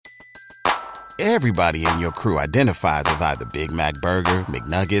Everybody in your crew identifies as either Big Mac Burger,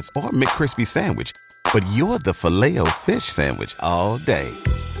 McNuggets, or McCrispy Sandwich. But you're the Filet-O-Fish Sandwich all day.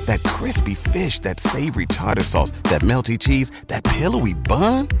 That crispy fish, that savory tartar sauce, that melty cheese, that pillowy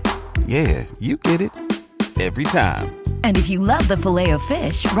bun. Yeah, you get it. Every time. And if you love the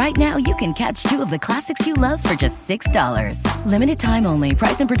Filet-O-Fish, right now you can catch two of the classics you love for just $6. Limited time only.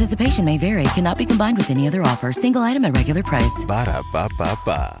 Price and participation may vary. Cannot be combined with any other offer. Single item at regular price.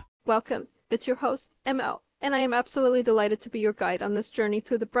 Ba-da-ba-ba-ba. Welcome. It's your host, ML, and I am absolutely delighted to be your guide on this journey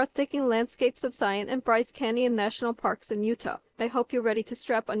through the breathtaking landscapes of Zion and Bryce Canyon National Parks in Utah. I hope you're ready to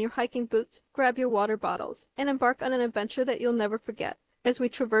strap on your hiking boots, grab your water bottles, and embark on an adventure that you'll never forget. As we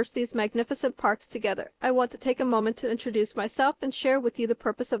traverse these magnificent parks together, I want to take a moment to introduce myself and share with you the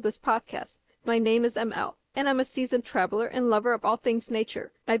purpose of this podcast. My name is ML, and I'm a seasoned traveler and lover of all things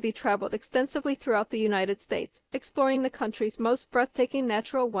nature. I've traveled extensively throughout the United States, exploring the country's most breathtaking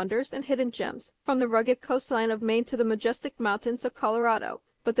natural wonders and hidden gems, from the rugged coastline of Maine to the majestic mountains of Colorado.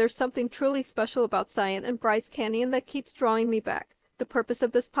 But there's something truly special about Zion and Bryce Canyon that keeps drawing me back. The purpose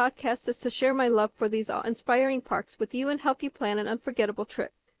of this podcast is to share my love for these awe-inspiring parks with you and help you plan an unforgettable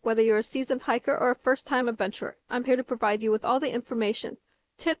trip. Whether you're a seasoned hiker or a first-time adventurer, I'm here to provide you with all the information,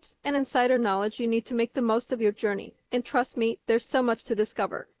 tips, and insider knowledge you need to make the most of your journey. And trust me, there's so much to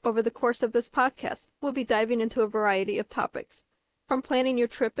discover. Over the course of this podcast, we'll be diving into a variety of topics. From planning your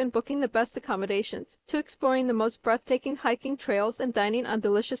trip and booking the best accommodations, to exploring the most breathtaking hiking trails and dining on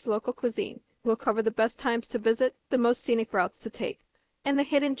delicious local cuisine. We'll cover the best times to visit, the most scenic routes to take, and the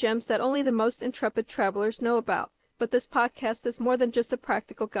hidden gems that only the most intrepid travelers know about. But this podcast is more than just a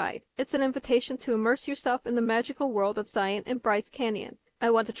practical guide. It's an invitation to immerse yourself in the magical world of Zion and Bryce Canyon. I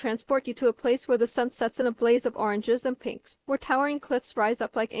want to transport you to a place where the sun sets in a blaze of oranges and pinks, where towering cliffs rise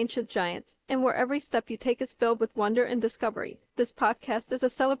up like ancient giants, and where every step you take is filled with wonder and discovery. This podcast is a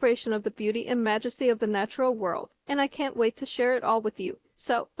celebration of the beauty and majesty of the natural world, and I can't wait to share it all with you.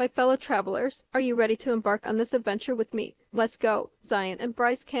 So, my fellow travelers, are you ready to embark on this adventure with me? Let's go! Zion and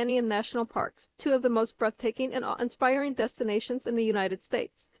Bryce Canyon National Parks, two of the most breathtaking and awe-inspiring destinations in the United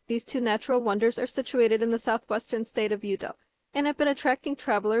States. These two natural wonders are situated in the southwestern state of Utah, and have been attracting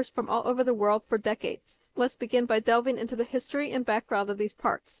travelers from all over the world for decades. Let's begin by delving into the history and background of these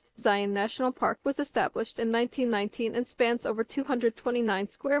parks. Zion National Park was established in 1919 and spans over 229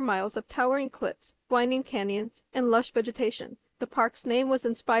 square miles of towering cliffs, winding canyons, and lush vegetation. The park's name was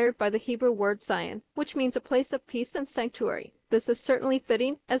inspired by the Hebrew word Zion, which means a place of peace and sanctuary. This is certainly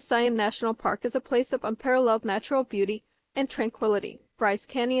fitting, as Zion National Park is a place of unparalleled natural beauty and tranquility. Bryce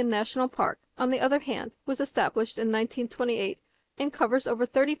Canyon National Park, on the other hand, was established in 1928 and covers over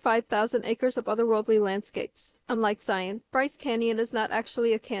 35,000 acres of otherworldly landscapes. Unlike Zion, Bryce Canyon is not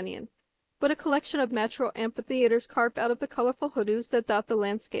actually a canyon, but a collection of natural amphitheaters carved out of the colorful hoodoos that dot the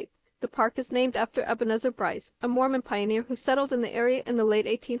landscape. The park is named after Ebenezer Bryce, a Mormon pioneer who settled in the area in the late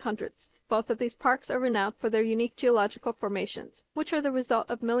 1800s. Both of these parks are renowned for their unique geological formations, which are the result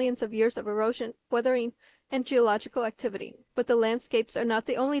of millions of years of erosion, weathering, and geological activity. But the landscapes are not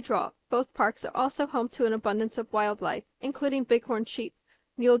the only draw. Both parks are also home to an abundance of wildlife, including bighorn sheep,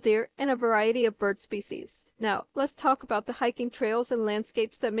 mule deer, and a variety of bird species. Now, let's talk about the hiking trails and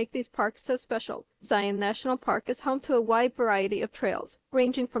landscapes that make these parks so special. Zion National Park is home to a wide variety of trails,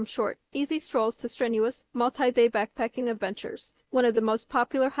 ranging from short, easy strolls to strenuous, multi-day backpacking adventures. One of the most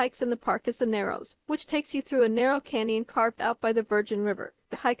popular hikes in the park is the Narrows, which takes you through a narrow canyon carved out by the Virgin River.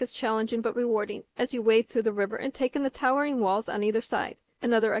 The hike is challenging but rewarding, as you wade through the river and take in the towering walls on either side.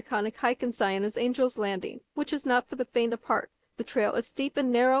 Another iconic hike in Zion is Angel's Landing, which is not for the faint of heart. The trail is steep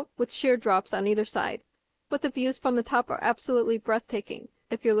and narrow, with sheer drops on either side, but the views from the top are absolutely breathtaking.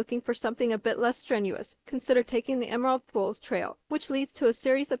 If you're looking for something a bit less strenuous, consider taking the Emerald Pools Trail, which leads to a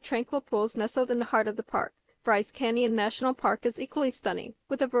series of tranquil pools nestled in the heart of the park. Bryce Canyon National Park is equally stunning,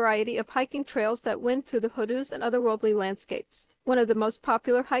 with a variety of hiking trails that wind through the hoodoos and otherworldly landscapes. One of the most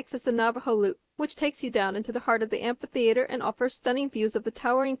popular hikes is the Navajo Loop, which takes you down into the heart of the amphitheater and offers stunning views of the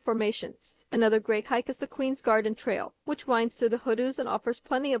towering formations. Another great hike is the Queen's Garden Trail, which winds through the hoodoos and offers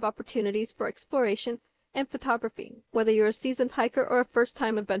plenty of opportunities for exploration and photography. Whether you're a seasoned hiker or a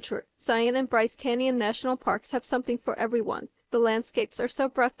first-time adventurer, Zion and Bryce Canyon National Parks have something for everyone. The landscapes are so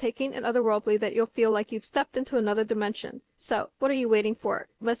breathtaking and otherworldly that you'll feel like you've stepped into another dimension. So, what are you waiting for?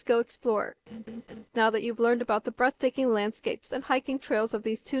 Let's go explore. Now that you've learned about the breathtaking landscapes and hiking trails of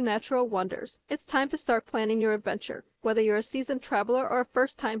these two natural wonders, it's time to start planning your adventure. Whether you're a seasoned traveler or a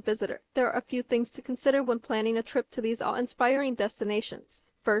first-time visitor, there are a few things to consider when planning a trip to these awe-inspiring destinations.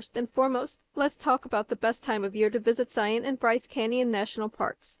 First and foremost, let's talk about the best time of year to visit Zion and Bryce Canyon National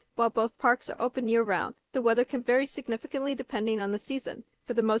Parks. While both parks are open year-round, the weather can vary significantly depending on the season.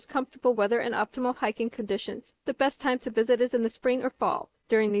 For the most comfortable weather and optimal hiking conditions, the best time to visit is in the spring or fall.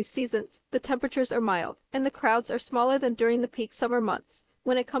 During these seasons, the temperatures are mild, and the crowds are smaller than during the peak summer months.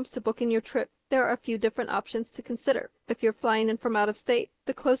 When it comes to booking your trip, there are a few different options to consider. If you're flying in from out of state,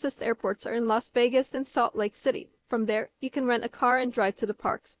 the closest airports are in Las Vegas and Salt Lake City. From there, you can rent a car and drive to the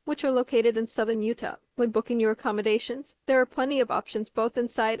parks, which are located in southern Utah. When booking your accommodations, there are plenty of options both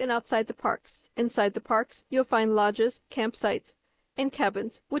inside and outside the parks. Inside the parks, you'll find lodges, campsites, and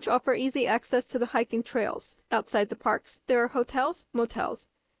cabins, which offer easy access to the hiking trails. Outside the parks, there are hotels, motels,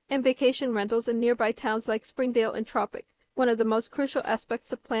 and vacation rentals in nearby towns like Springdale and Tropic. One of the most crucial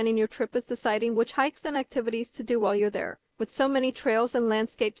aspects of planning your trip is deciding which hikes and activities to do while you're there. With so many trails and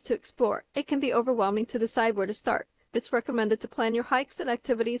landscapes to explore, it can be overwhelming to decide where to start. It's recommended to plan your hikes and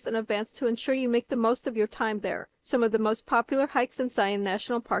activities in advance to ensure you make the most of your time there. Some of the most popular hikes in Zion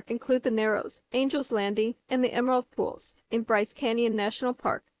National Park include the Narrows, Angel's Landing, and the Emerald Pools. In Bryce Canyon National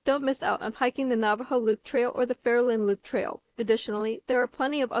Park, don't miss out on hiking the Navajo Loop Trail or the Fairland Loop Trail. Additionally, there are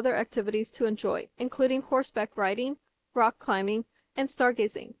plenty of other activities to enjoy, including horseback riding, rock climbing, and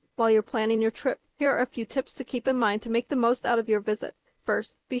stargazing. While you're planning your trip, here are a few tips to keep in mind to make the most out of your visit.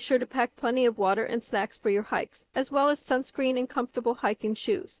 First, be sure to pack plenty of water and snacks for your hikes, as well as sunscreen and comfortable hiking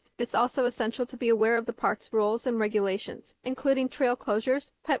shoes. It's also essential to be aware of the park's rules and regulations, including trail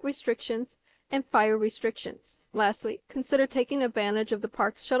closures, pet restrictions, and fire restrictions. Lastly, consider taking advantage of the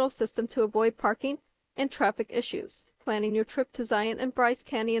park's shuttle system to avoid parking and traffic issues. Planning your trip to Zion and Bryce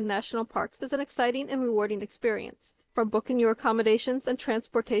Canyon National Parks is an exciting and rewarding experience. From booking your accommodations and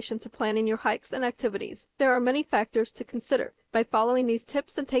transportation to planning your hikes and activities, there are many factors to consider. By following these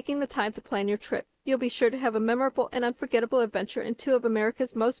tips and taking the time to plan your trip, you'll be sure to have a memorable and unforgettable adventure in two of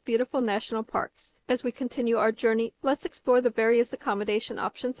America's most beautiful national parks. As we continue our journey, let's explore the various accommodation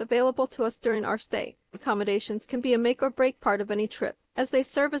options available to us during our stay. Accommodations can be a make or break part of any trip, as they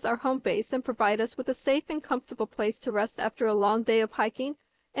serve as our home base and provide us with a safe and comfortable place to rest after a long day of hiking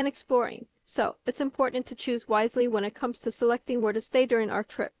and exploring. So, it's important to choose wisely when it comes to selecting where to stay during our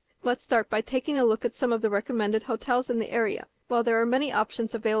trip. Let's start by taking a look at some of the recommended hotels in the area. While there are many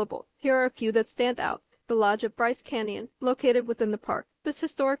options available, here are a few that stand out. The Lodge of Bryce Canyon, located within the park. This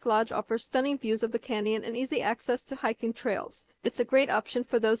historic lodge offers stunning views of the canyon and easy access to hiking trails. It's a great option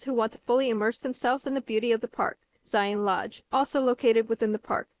for those who want to fully immerse themselves in the beauty of the park. Zion Lodge, also located within the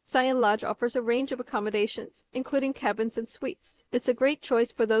park. Zion Lodge offers a range of accommodations, including cabins and suites. It's a great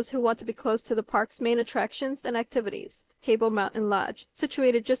choice for those who want to be close to the park's main attractions and activities. Cable Mountain Lodge,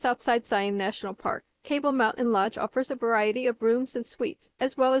 situated just outside Zion National Park. Cable Mountain Lodge offers a variety of rooms and suites,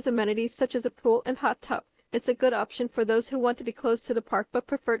 as well as amenities such as a pool and hot tub. It's a good option for those who want to be close to the park but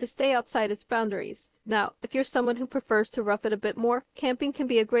prefer to stay outside its boundaries. Now, if you're someone who prefers to rough it a bit more, camping can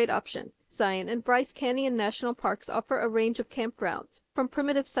be a great option. Zion and Bryce Canyon National Parks offer a range of campgrounds, from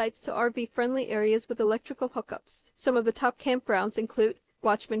primitive sites to RV-friendly areas with electrical hookups. Some of the top campgrounds include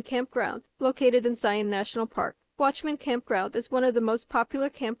Watchman Campground, located in Zion National Park. Watchman Campground is one of the most popular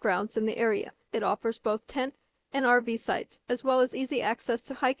campgrounds in the area. It offers both tent and RV sites, as well as easy access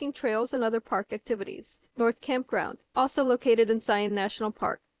to hiking trails and other park activities. North Campground, also located in Zion National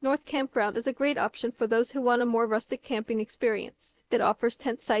Park. North Campground is a great option for those who want a more rustic camping experience. It offers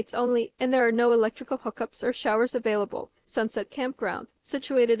tent sites only, and there are no electrical hookups or showers available. Sunset Campground,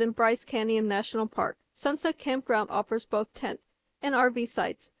 situated in Bryce Canyon National Park. Sunset Campground offers both tent and RV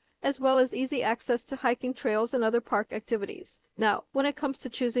sites, as well as easy access to hiking trails and other park activities. Now, when it comes to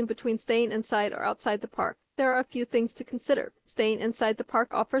choosing between staying inside or outside the park, there are a few things to consider. Staying inside the park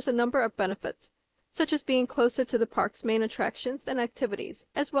offers a number of benefits, such as being closer to the park's main attractions and activities,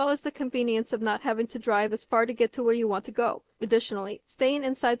 as well as the convenience of not having to drive as far to get to where you want to go. Additionally, staying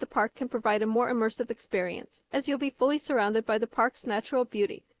inside the park can provide a more immersive experience, as you'll be fully surrounded by the park's natural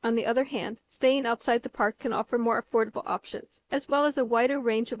beauty. On the other hand, staying outside the park can offer more affordable options, as well as a wider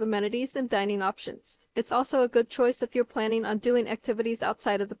range of amenities and dining options. It's also a good choice if you're planning on doing activities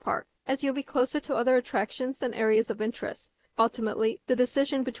outside of the park, as you'll be closer to other attractions and areas of interest. Ultimately, the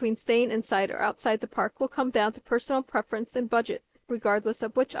decision between staying inside or outside the park will come down to personal preference and budget. Regardless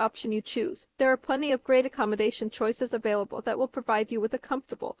of which option you choose, there are plenty of great accommodation choices available that will provide you with a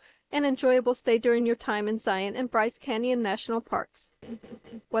comfortable and enjoyable stay during your time in Zion and Bryce Canyon National Parks.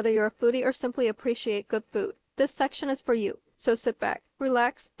 Whether you're a foodie or simply appreciate good food, this section is for you. So sit back,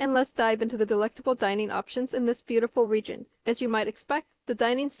 relax, and let's dive into the delectable dining options in this beautiful region. As you might expect, the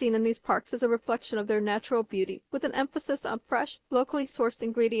dining scene in these parks is a reflection of their natural beauty, with an emphasis on fresh, locally sourced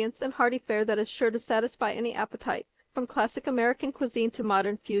ingredients and hearty fare that is sure to satisfy any appetite. From classic American cuisine to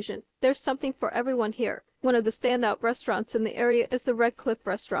modern fusion, there's something for everyone here. One of the standout restaurants in the area is the Red Cliff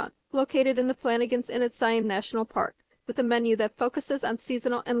Restaurant, located in the Flanagan's Inn at Zion National Park. with a menu that focuses on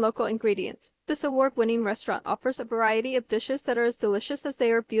seasonal and local ingredients. This award-winning restaurant offers a variety of dishes that are as delicious as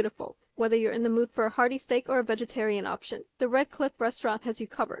they are beautiful. Whether you're in the mood for a hearty steak or a vegetarian option, the Red Cliff restaurant has you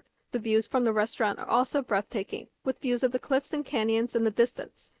covered. The views from the restaurant are also breathtaking, with views of the cliffs and canyons in the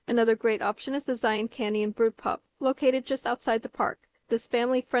distance. Another great option is the Zion Canyon Brew Pub, located just outside the park. This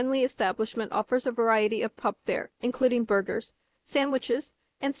family-friendly establishment offers a variety of pub fare, including burgers, sandwiches,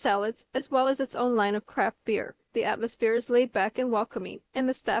 and salads, as well as its own line of craft beer. The atmosphere is laid back and welcoming, and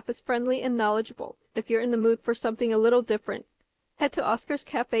the staff is friendly and knowledgeable. If you're in the mood for something a little different, head to Oscar's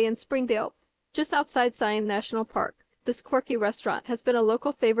Cafe in Springdale, just outside Zion National Park. This quirky restaurant has been a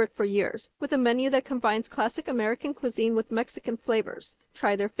local favorite for years, with a menu that combines classic American cuisine with Mexican flavors.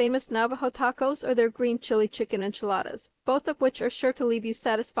 Try their famous Navajo tacos or their green chili chicken enchiladas, both of which are sure to leave you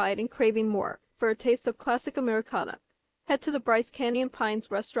satisfied and craving more. For a taste of classic Americana, head to the Bryce Canyon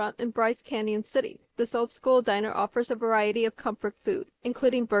Pines restaurant in Bryce Canyon City. This old-school diner offers a variety of comfort food,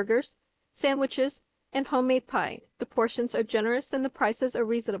 including burgers, sandwiches, and homemade pie. The portions are generous and the prices are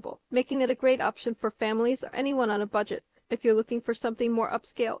reasonable, making it a great option for families or anyone on a budget. If you're looking for something more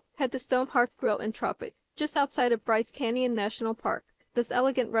upscale, head to Stone Hearth Grill in Tropic, just outside of Bryce Canyon National Park. This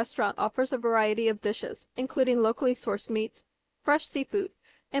elegant restaurant offers a variety of dishes, including locally sourced meats, fresh seafood,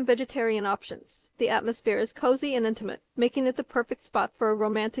 and vegetarian options. The atmosphere is cozy and intimate, making it the perfect spot for a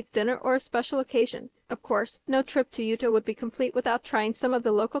romantic dinner or a special occasion. Of course, no trip to Utah would be complete without trying some of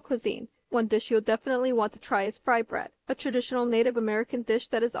the local cuisine. One dish you'll definitely want to try is fry bread, a traditional Native American dish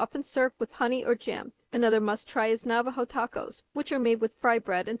that is often served with honey or jam. Another must-try is Navajo tacos, which are made with fry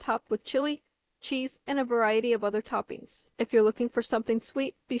bread and topped with chili, cheese, and a variety of other toppings. If you're looking for something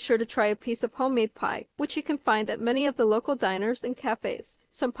sweet, be sure to try a piece of homemade pie, which you can find at many of the local diners and cafes.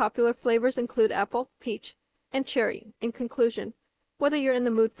 Some popular flavors include apple, peach, and cherry. In conclusion, whether you're in the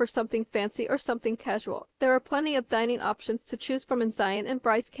mood for something fancy or something casual, there are plenty of dining options to choose from in Zion and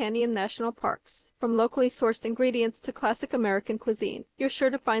Bryce Canyon National Parks. From locally sourced ingredients to classic American cuisine, you're sure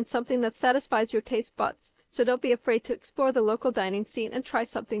to find something that satisfies your taste buds. So don't be afraid to explore the local dining scene and try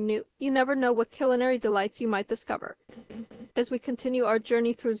something new. You never know what culinary delights you might discover. As we continue our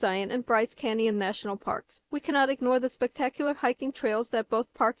journey through Zion and Bryce Canyon National Parks, we cannot ignore the spectacular hiking trails that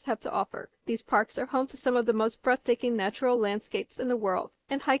both parks have to offer. These parks are home to some of the most breathtaking natural landscapes in the world,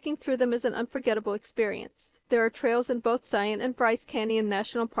 and hiking through them is an unforgettable experience. There are trails in both Zion and Bryce Canyon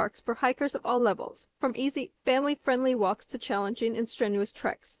National Parks for hikers of all levels, from easy, family-friendly walks to challenging and strenuous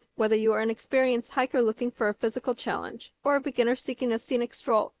treks. Whether you are an experienced hiker looking for a physical challenge, or a beginner seeking a scenic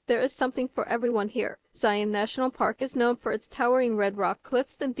stroll, there is something for everyone here. Zion National Park is known for its towering red rock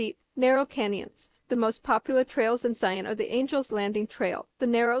cliffs and deep, narrow canyons. The most popular trails in Zion are the Angel's Landing Trail, the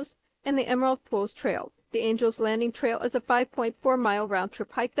Narrows, and the Emerald Pools Trail. The Angel's Landing Trail is a 5.4-mile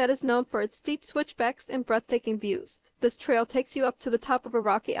round-trip hike that is known for its steep switchbacks and breathtaking views. This trail takes you up to the top of a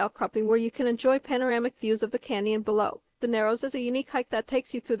rocky outcropping where you can enjoy panoramic views of the canyon below. The Narrows is a unique hike that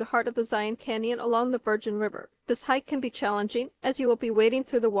takes you through the heart of the Zion Canyon along the Virgin River. This hike can be challenging, as you will be wading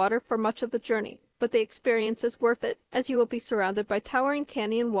through the water for much of the journey, but the experience is worth it, as you will be surrounded by towering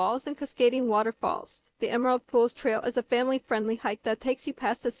canyon walls and cascading waterfalls. The Emerald Pools Trail is a family-friendly hike that takes you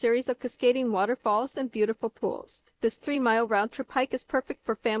past a series of cascading waterfalls and beautiful pools. This 3-mile round-trip hike is perfect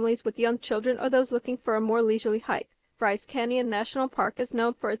for families with young children or those looking for a more leisurely hike. Bryce Canyon National Park is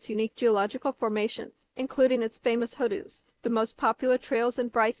known for its unique geological formations, including its famous hoodoos. The most popular trails in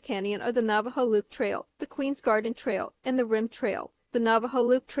Bryce Canyon are the Navajo Loop Trail, the Queen's Garden Trail, and the Rim Trail. The Navajo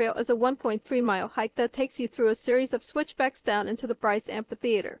Loop Trail is a 1.3-mile hike that takes you through a series of switchbacks down into the Bryce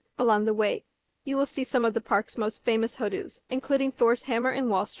Amphitheater. Along the way, you will see some of the park's most famous hoodoos, including Thor's Hammer and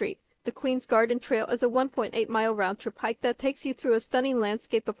Wall Street. The Queen's Garden Trail is a 1.8-mile round-trip hike that takes you through a stunning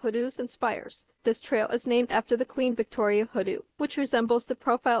landscape of hoodoos and spires. This trail is named after the Queen Victoria hoodoo, which resembles the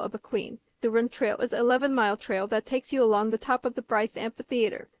profile of a queen. The Rim Trail is an 11-mile trail that takes you along the top of the Bryce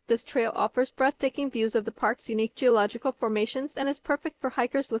Amphitheater. This trail offers breathtaking views of the park's unique geological formations and is perfect for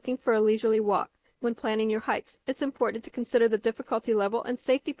hikers looking for a leisurely walk. When planning your hikes, it's important to consider the difficulty level and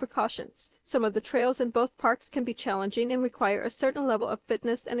safety precautions. Some of the trails in both parks can be challenging and require a certain level of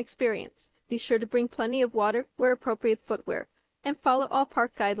fitness and experience. Be sure to bring plenty of water, wear appropriate footwear, and follow all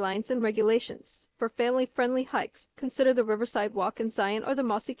park guidelines and regulations. For family-friendly hikes, consider the Riverside Walk in Zion or the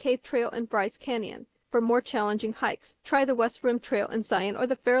Mossy Cave Trail in Bryce Canyon. For more challenging hikes, try the West Rim Trail in Zion or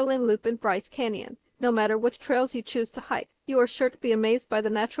the Farallon Loop in Bryce Canyon. No matter which trails you choose to hike, you are sure to be amazed by the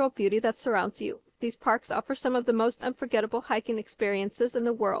natural beauty that surrounds you. These parks offer some of the most unforgettable hiking experiences in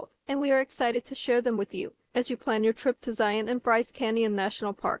the world, and we are excited to share them with you. As you plan your trip to Zion and Bryce Canyon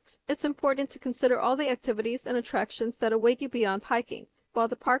National Parks, it's important to consider all the activities and attractions that await you beyond hiking. While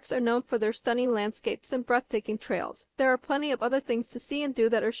the parks are known for their stunning landscapes and breathtaking trails, there are plenty of other things to see and do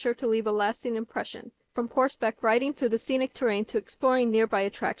that are sure to leave a lasting impression. From horseback riding through the scenic terrain to exploring nearby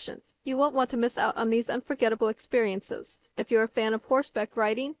attractions, you won't want to miss out on these unforgettable experiences. If you're a fan of horseback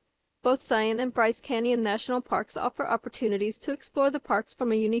riding, both Zion and Bryce Canyon National Parks offer opportunities to explore the parks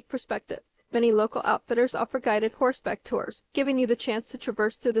from a unique perspective. Many local outfitters offer guided horseback tours, giving you the chance to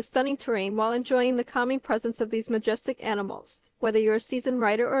traverse through the stunning terrain while enjoying the calming presence of these majestic animals. Whether you're a seasoned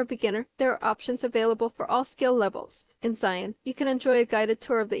rider or a beginner, there are options available for all skill levels. In Zion, you can enjoy a guided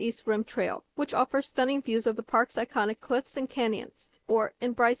tour of the East Rim Trail, which offers stunning views of the park's iconic cliffs and canyons. Or,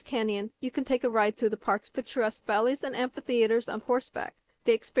 in Bryce Canyon, you can take a ride through the park's picturesque valleys and amphitheaters on horseback.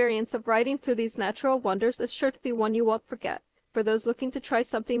 The experience of riding through these natural wonders is sure to be one you won't forget. For those looking to try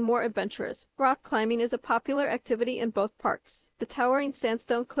something more adventurous, rock climbing is a popular activity in both parks. The towering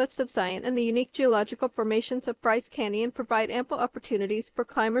sandstone cliffs of Zion and the unique geological formations of Bryce Canyon provide ample opportunities for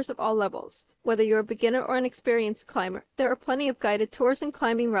climbers of all levels. Whether you're a beginner or an experienced climber, there are plenty of guided tours and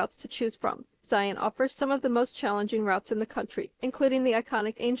climbing routes to choose from. Zion offers some of the most challenging routes in the country, including the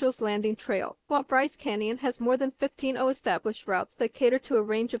iconic Angel's Landing Trail, while Bryce Canyon has more than 15 established routes that cater to a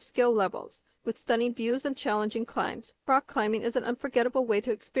range of skill levels. With stunning views and challenging climbs, rock climbing is an unforgettable way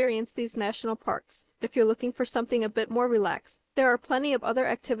to experience these national parks. If you're looking for something a bit more relaxed, there are plenty of other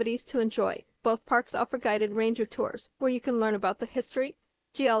activities to enjoy. Both parks offer guided ranger tours, where you can learn about the history,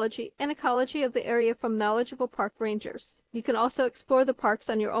 geology, and ecology of the area from knowledgeable park rangers. You can also explore the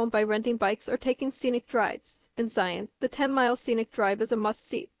parks on your own by renting bikes or taking scenic rides. In Zion, the 10-mile scenic drive is a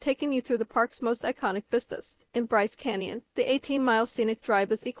must-see, taking you through the park's most iconic vistas. In Bryce Canyon, the 18-mile scenic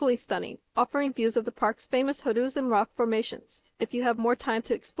drive is equally stunning, offering views of the park's famous hoodoos and rock formations. If you have more time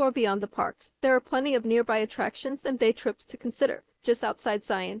to explore beyond the parks, there are plenty of nearby attractions and day trips to consider. Just outside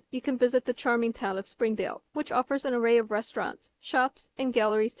Zion, you can visit the charming town of Springdale, which offers an array of restaurants, shops, and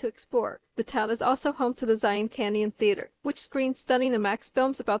galleries to explore. The town is also home to the Zion Canyon Theater, which screens stunning IMAX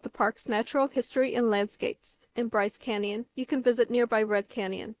films about the park's natural history and landscapes. In Bryce Canyon, you can visit nearby Red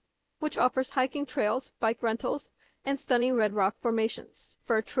Canyon, which offers hiking trails, bike rentals, and stunning red rock formations.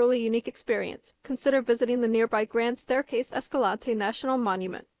 For a truly unique experience, consider visiting the nearby Grand Staircase Escalante National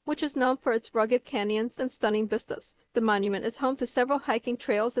Monument, which is known for its rugged canyons and stunning vistas. The monument is home to several hiking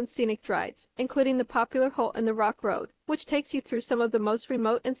trails and scenic drives, including the popular Hole in the Rock Road, which takes you through some of the most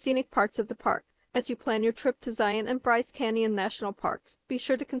remote and scenic parts of the park. As you plan your trip to Zion and Bryce Canyon National Parks, be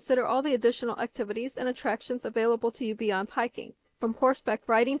sure to consider all the additional activities and attractions available to you beyond hiking. From horseback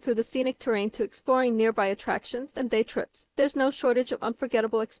riding through the scenic terrain to exploring nearby attractions and day trips, there's no shortage of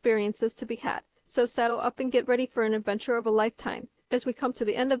unforgettable experiences to be had. So saddle up and get ready for an adventure of a lifetime. As we come to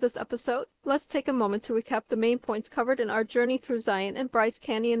the end of this episode, let's take a moment to recap the main points covered in our journey through Zion and Bryce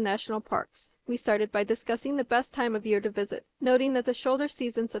Canyon National Parks. We started by discussing the best time of year to visit, noting that the shoulder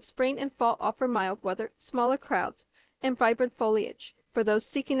seasons of spring and fall offer mild weather, smaller crowds, and vibrant foliage. For those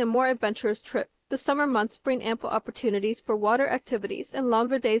seeking a more adventurous trip, the summer months bring ample opportunities for water activities and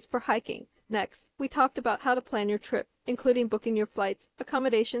longer days for hiking. Next, we talked about how to plan your trip, including booking your flights,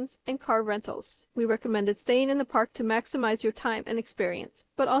 accommodations, and car rentals. We recommended staying in the park to maximize your time and experience,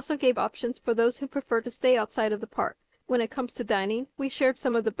 but also gave options for those who prefer to stay outside of the park. When it comes to dining, we shared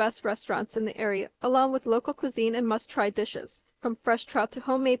some of the best restaurants in the area, along with local cuisine and must-try dishes. From fresh trout to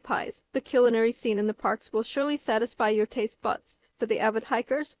homemade pies, the culinary scene in the parks will surely satisfy your taste buds. For the avid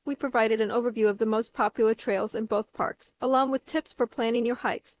hikers, we provided an overview of the most popular trails in both parks, along with tips for planning your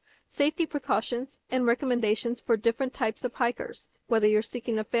hikes, safety precautions, and recommendations for different types of hikers. Whether you're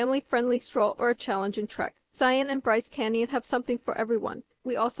seeking a family-friendly stroll or a challenging trek, Zion and Bryce Canyon have something for everyone.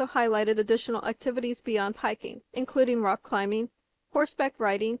 We also highlighted additional activities beyond hiking, including rock climbing, horseback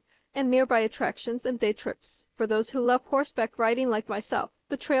riding, and nearby attractions and day trips. For those who love horseback riding like myself,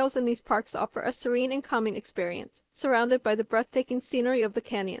 the trails in these parks offer a serene and calming experience, surrounded by the breathtaking scenery of the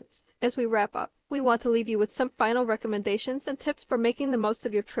canyons. As we wrap up, we want to leave you with some final recommendations and tips for making the most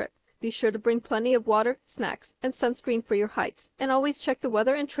of your trip. Be sure to bring plenty of water, snacks, and sunscreen for your hikes, and always check the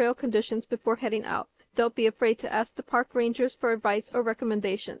weather and trail conditions before heading out. Don't be afraid to ask the park rangers for advice or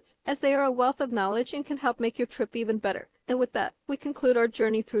recommendations, as they are a wealth of knowledge and can help make your trip even better. And with that, we conclude our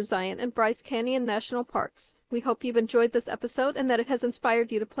journey through Zion and Bryce Canyon National Parks. We hope you've enjoyed this episode and that it has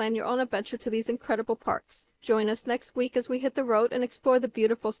inspired you to plan your own adventure to these incredible parks. Join us next week as we hit the road and explore the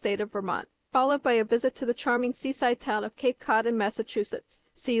beautiful state of Vermont, followed by a visit to the charming seaside town of Cape Cod in Massachusetts.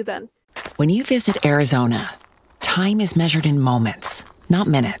 See you then. When you visit Arizona, time is measured in moments, not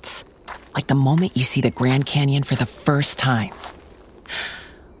minutes. Like the moment you see the Grand Canyon for the first time.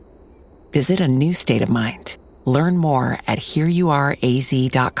 Visit a new state of mind. Learn more at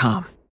hereyouareaz.com.